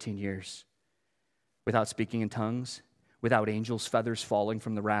these 15 years without speaking in tongues, without angels' feathers falling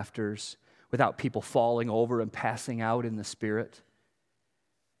from the rafters, without people falling over and passing out in the Spirit.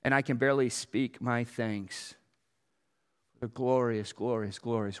 And I can barely speak my thanks for the glorious, glorious,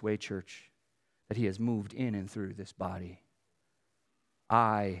 glorious way, church, that He has moved in and through this body.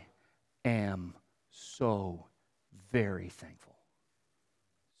 I am so very thankful.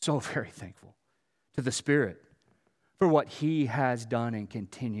 So very thankful to the Spirit for what he has done and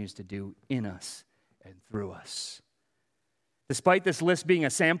continues to do in us and through us. Despite this list being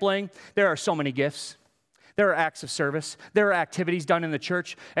a sampling, there are so many gifts. There are acts of service. There are activities done in the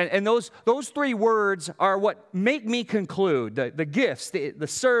church. And those three words are what make me conclude the gifts, the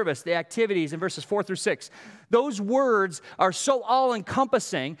service, the activities in verses 4 through 6. Those words are so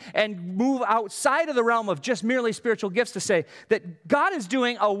all-encompassing and move outside of the realm of just merely spiritual gifts to say that God is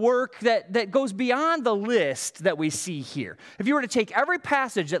doing a work that goes beyond the list that we see here. If you were to take every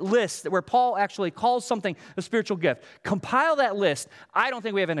passage that lists where Paul actually calls something a spiritual gift, compile that list, I don't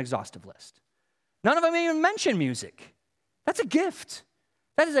think we have an exhaustive list. None of them even mention music. That's a gift.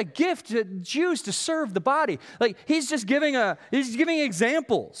 That is a gift that's used to serve the body. Like he's giving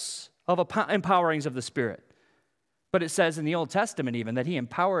examples of empowerings of the Spirit. But it says in the Old Testament even that he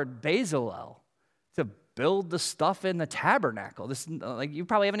empowered Bezalel to build the stuff in the tabernacle. You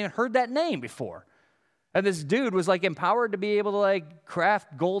probably haven't even heard that name before. And this dude was empowered to be able to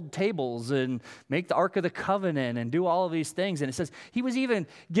craft gold tables and make the Ark of the Covenant and do all of these things. And it says he was even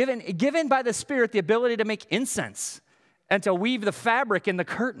given by the Spirit the ability to make incense and to weave the fabric in the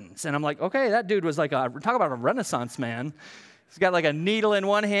curtains. And I'm like, okay, that dude was talk about a Renaissance man. He's got a needle in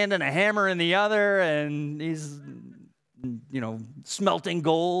one hand and a hammer in the other, and he's, smelting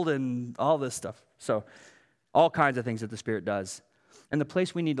gold and all this stuff. So all kinds of things that the Spirit does. And the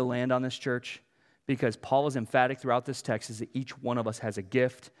place we need to land on this, church, because Paul is emphatic throughout this text, is that each one of us has a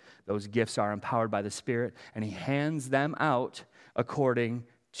gift. Those gifts are empowered by the Spirit, and he hands them out according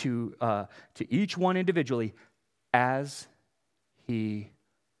to each one individually as he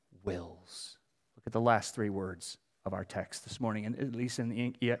wills. Look at the last three words of our text this morning, and at least in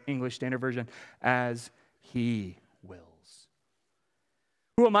the English Standard Version, as he wills.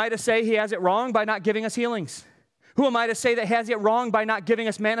 Who am I to say he has it wrong by not giving us healings? Who am I to say that he has it wrong by not giving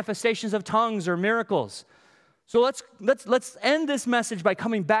us manifestations of tongues or miracles? So let's end this message by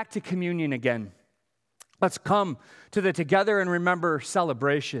coming back to communion again. Let's come to the together and remember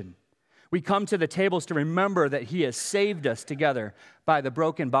celebration. We come to the tables to remember that he has saved us together by the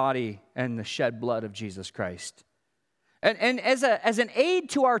broken body and the shed blood of Jesus Christ. And as an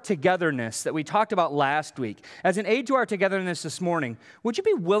aid to our togetherness that we talked about last week, as an aid to our togetherness this morning, would you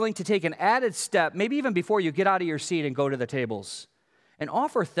be willing to take an added step, maybe even before you get out of your seat and go to the tables, and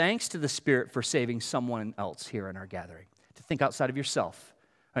offer thanks to the Spirit for saving someone else here in our gathering? To think outside of yourself.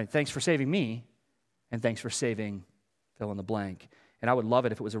 All right, thanks for saving me, and thanks for saving fill in the blank. And I would love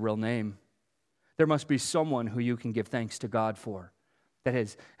it if it was a real name. There must be someone who you can give thanks to God for, that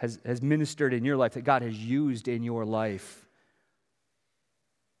has ministered in your life, that God has used in your life.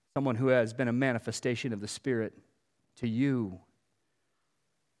 Someone who has been a manifestation of the Spirit to you.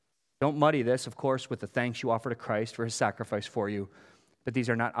 Don't muddy this, of course, with the thanks you offer to Christ for his sacrifice for you, but these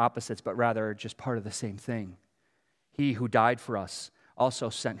are not opposites, but rather just part of the same thing. He who died for us also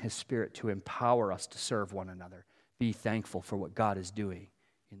sent his Spirit to empower us to serve one another. Be thankful for what God is doing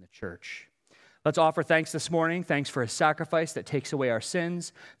in the church. Let's offer thanks this morning. Thanks for his sacrifice that takes away our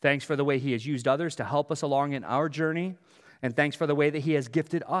sins. Thanks for the way he has used others to help us along in our journey. And thanks for the way that he has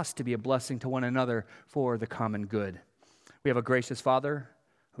gifted us to be a blessing to one another for the common good. We have a gracious Father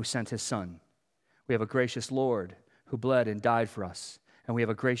who sent his Son. We have a gracious Lord who bled and died for us. And we have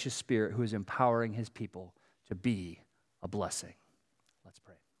a gracious Spirit who is empowering his people to be a blessing. Let's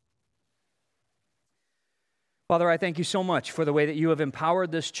pray. Father, I thank you so much for the way that you have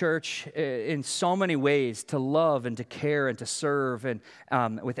empowered this church in so many ways to love and to care and to serve, and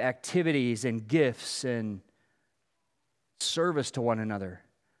with activities and gifts and service to one another.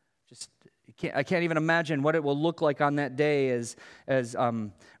 I can't even imagine what it will look like on that day as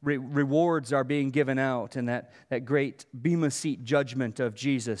rewards are being given out, and that great Bema Seat judgment of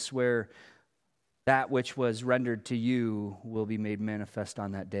Jesus, where that which was rendered to you will be made manifest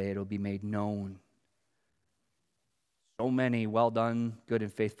on that day. It will be made known. So many well done, good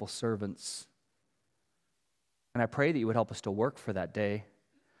and faithful servants. And I pray that you would help us to work for that day,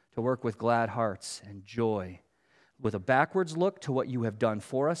 to work with glad hearts and joy, with a backwards look to what you have done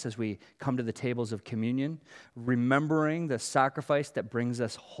for us as we come to the tables of communion, remembering the sacrifice that brings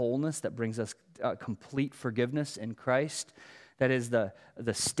us wholeness, that brings us complete forgiveness in Christ, that is the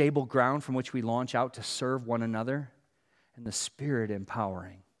stable ground from which we launch out to serve one another, and the Spirit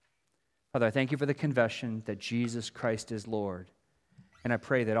empowering. Father, I thank you for the confession that Jesus Christ is Lord. And I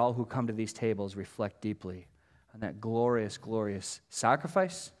pray that all who come to these tables reflect deeply on that glorious, glorious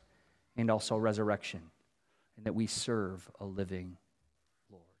sacrifice and also resurrection, and that we serve a living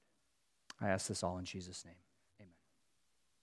Lord. I ask this all in Jesus' name.